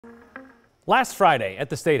Last Friday at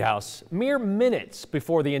the State House, mere minutes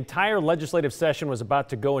before the entire legislative session was about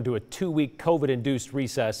to go into a 2-week COVID-induced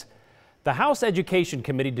recess, the House Education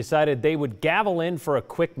Committee decided they would gavel in for a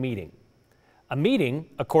quick meeting. A meeting,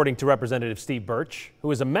 according to Representative Steve Birch, who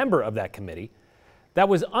is a member of that committee, that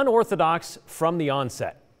was unorthodox from the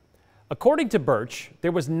onset. According to Birch,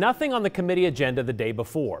 there was nothing on the committee agenda the day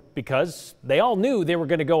before because they all knew they were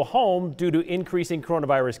going to go home due to increasing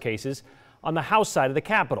coronavirus cases on the House side of the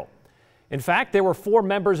Capitol. In fact, there were 4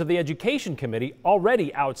 members of the Education Committee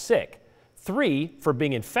already out sick, 3 for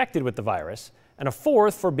being infected with the virus, and a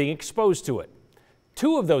 4th for being exposed to it.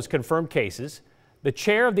 2 of those confirmed cases, the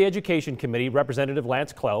chair of the Education Committee, Representative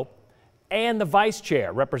Lance Clough, and the vice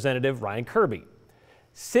chair, Representative Ryan Kirby.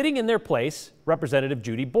 Sitting in their place, Representative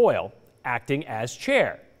Judy Boyle, acting as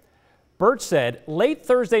chair. Birch said late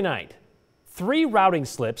Thursday night, 3 routing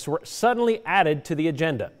slips were suddenly added to the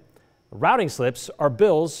agenda. Routing slips are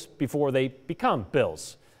bills before they become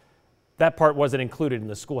bills. That part wasn't included in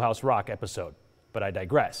the Schoolhouse Rock episode, but I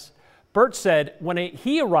digress. Birch said when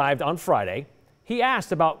he arrived on Friday, he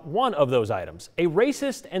asked about one of those items, a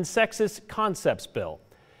racist and sexist concepts bill,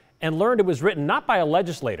 and learned it was written not by a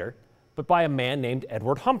legislator, but by a man named Ed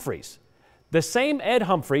Humphreys. The same Ed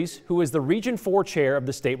Humphreys who is the Region 4 chair of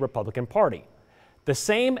the state Republican Party. The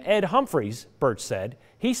same Ed Humphreys, Birch said,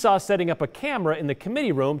 he saw setting up a camera in the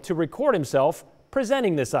committee room to record himself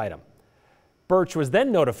presenting this item. Birch was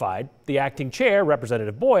then notified the acting chair,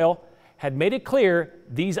 Representative Boyle, had made it clear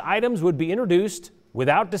these items would be introduced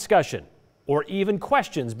without discussion or even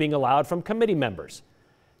questions being allowed from committee members.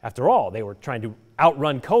 After all, they were trying to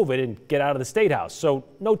outrun COVID and get out of the State House, so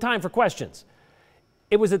no time for questions.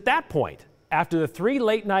 It was at that point, after the 3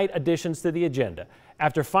 late-night additions to the agenda,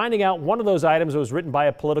 after finding out one of those items was written by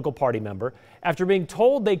a political party member, after being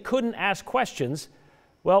told they couldn't ask questions,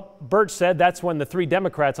 well, Birch said that's when the 3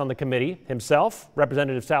 Democrats on the committee, himself,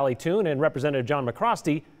 Representative Sally Toon, and Representative John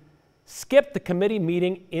McCrosty, skipped the committee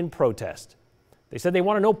meeting in protest. They said they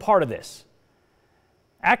want no part of this.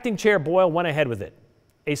 Acting Chair Boyle went ahead with it.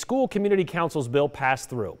 A school community council's bill passed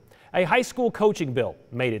through. A high school coaching bill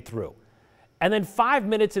made it through. And then 5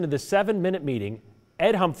 minutes into the 7-minute meeting,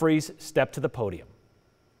 Ed Humphreys stepped to the podium.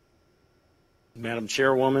 Madam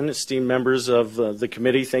Chairwoman, esteemed members of the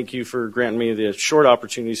committee, thank you for granting me the short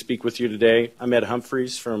opportunity to speak with you today. I'm Ed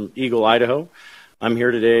Humphreys from Eagle, Idaho. I'm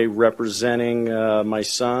here today representing my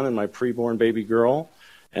son and my preborn baby girl.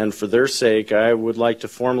 And for their sake, I would like to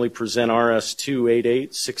formally present RS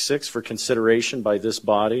 28866 for consideration by this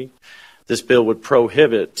body. This bill would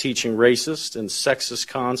prohibit teaching racist and sexist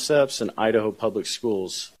concepts in Idaho public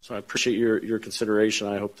schools. So I appreciate your consideration.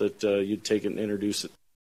 I hope that you'd take it and introduce it.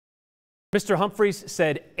 Mr. Humphreys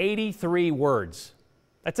said 83 words.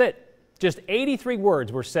 That's it. Just 83 words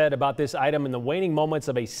were said about this item in the waning moments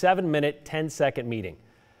of a 7-minute, 10-second meeting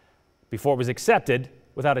before it was accepted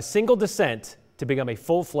without a single dissent to become a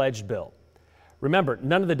full-fledged bill. Remember,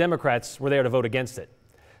 none of the Democrats were there to vote against it.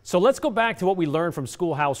 So let's go back to what we learned from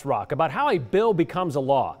Schoolhouse Rock about how a bill becomes a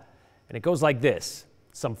law. And it goes like this.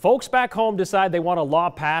 Some folks back home decide they want a law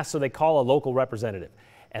passed, so they call a local representative.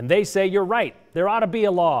 And they say, you're right, there ought to be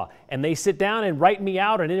a law. And they sit down and write me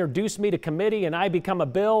out and introduce me to committee, and I become a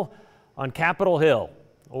bill on Capitol Hill,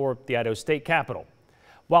 or the Idaho State Capitol.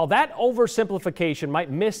 While that oversimplification might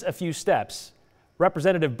miss a few steps,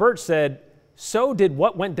 Representative Birch said, so did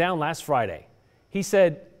what went down last Friday. He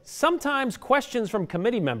said, sometimes questions from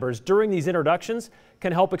committee members during these introductions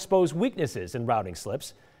can help expose weaknesses in routing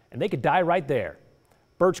slips, and they could die right there.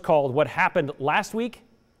 Birch called what happened last week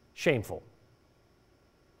shameful.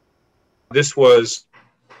 This was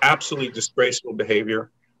absolutely disgraceful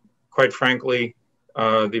behavior. Quite frankly,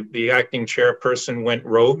 the acting chairperson went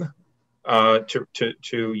rogue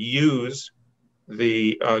to use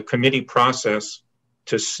the committee process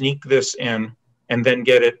to sneak this in and then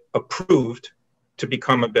get it approved to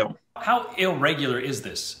become a bill. How irregular is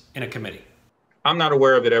this in a committee? I'm not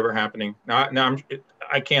aware of it ever happening.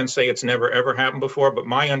 I can't say it's never ever happened before, but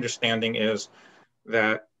my understanding is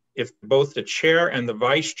that if both the chair and the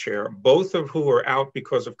vice chair, both of who are out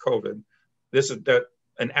because of COVID, that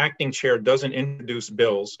an acting chair doesn't introduce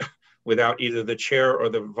bills without either the chair or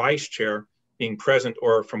the vice chair being present,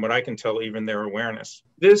 or from what I can tell, even their awareness.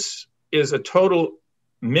 This is a total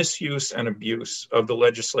misuse and abuse of the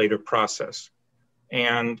legislative process.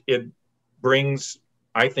 And it brings,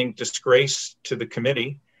 I think, disgrace to the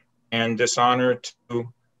committee and dishonor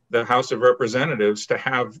to the House of Representatives to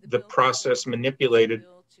have the process manipulated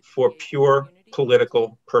for pure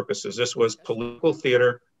political purposes. This was political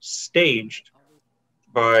theater staged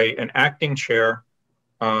by an acting chair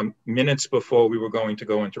minutes before we were going to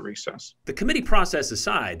go into recess. The committee process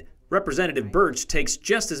aside, Representative Birch takes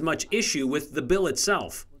just as much issue with the bill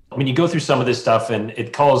itself. I mean, you go through some of this stuff and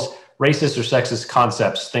it calls racist or sexist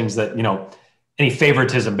concepts, things that, any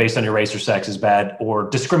favoritism based on your race or sex is bad, or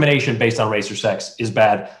discrimination based on race or sex is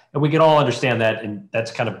bad. And we can all understand that. And that's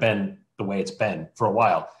kind of been the way it's been for a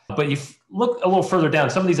while. But you look a little further down,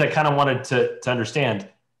 some of these I kind of wanted to understand,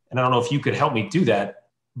 and I don't know if you could help me do that,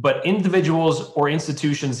 but individuals or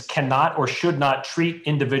institutions cannot or should not treat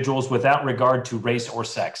individuals without regard to race or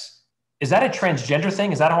sex. Is that a transgender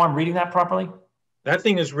thing? Is that how I'm reading that properly? That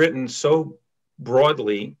thing is written so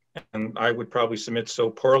broadly, and I would probably submit so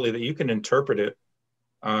poorly, that you can interpret it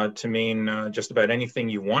to mean just about anything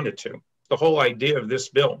you want it to. The whole idea of this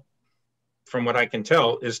bill, from what I can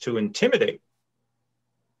tell, is to intimidate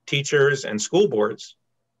teachers and school boards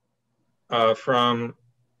from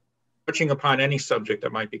touching upon any subject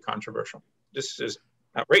that might be controversial. This is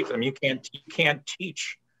outrageous. I mean, you can't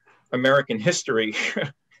teach American history,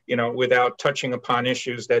 without touching upon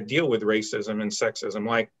issues that deal with racism and sexism,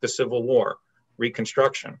 like the Civil War,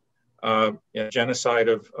 Reconstruction, genocide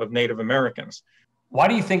of Native Americans. Why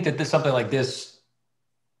do you think that something like this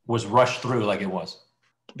was rushed through like it was?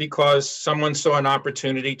 Because someone saw an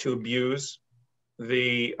opportunity to abuse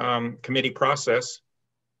the committee process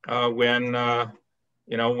when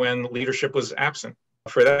leadership was absent.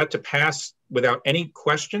 For that to pass without any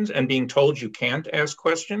questions and being told you can't ask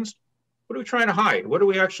questions, what are we trying to hide? What are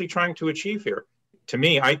we actually trying to achieve here? To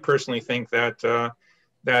me, I personally think that the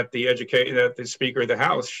Speaker of the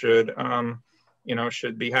House should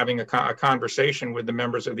be having a conversation with the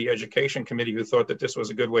members of the Education Committee who thought that this was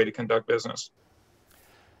a good way to conduct business.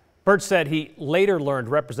 Birch said he later learned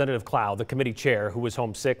Representative Clow, the committee chair who was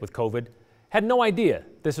homesick with COVID, had no idea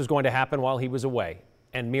this was going to happen while he was away,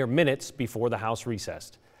 and mere minutes before the House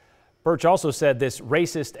recessed. Birch also said this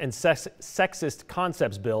racist and sexist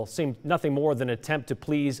concepts bill seemed nothing more than an attempt to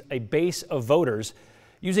please a base of voters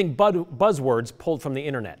using buzzwords pulled from the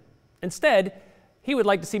internet. Instead, he would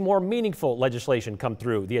like to see more meaningful legislation come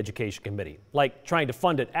through the Education Committee, like trying to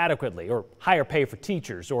fund it adequately, or higher pay for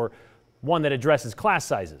teachers, or one that addresses class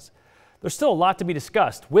sizes. There's still a lot to be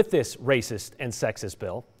discussed with this racist and sexist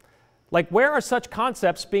bill. Like, where are such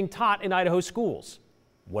concepts being taught in Idaho schools?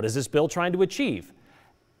 What is this bill trying to achieve?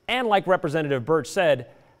 And like Representative Birch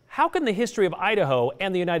said, how can the history of Idaho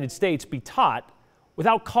and the United States be taught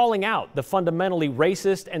without calling out the fundamentally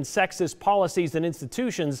racist and sexist policies and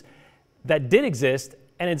institutions that did exist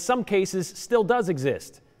and in some cases still does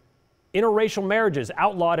exist? Interracial marriages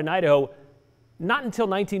outlawed in Idaho not until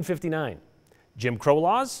 1959. Jim Crow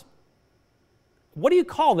laws? What do you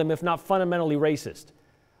call them if not fundamentally racist?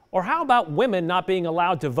 Or how about women not being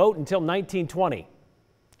allowed to vote until 1920?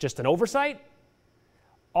 Just an oversight?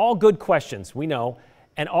 All good questions, we know,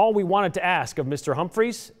 and all we wanted to ask of Mr.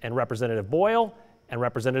 Humphreys and Representative Boyle and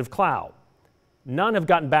Representative Clow. None have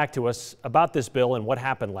gotten back to us about this bill and what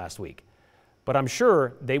happened last week, but I'm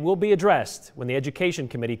sure they will be addressed when the Education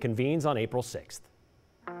Committee convenes on April 6th.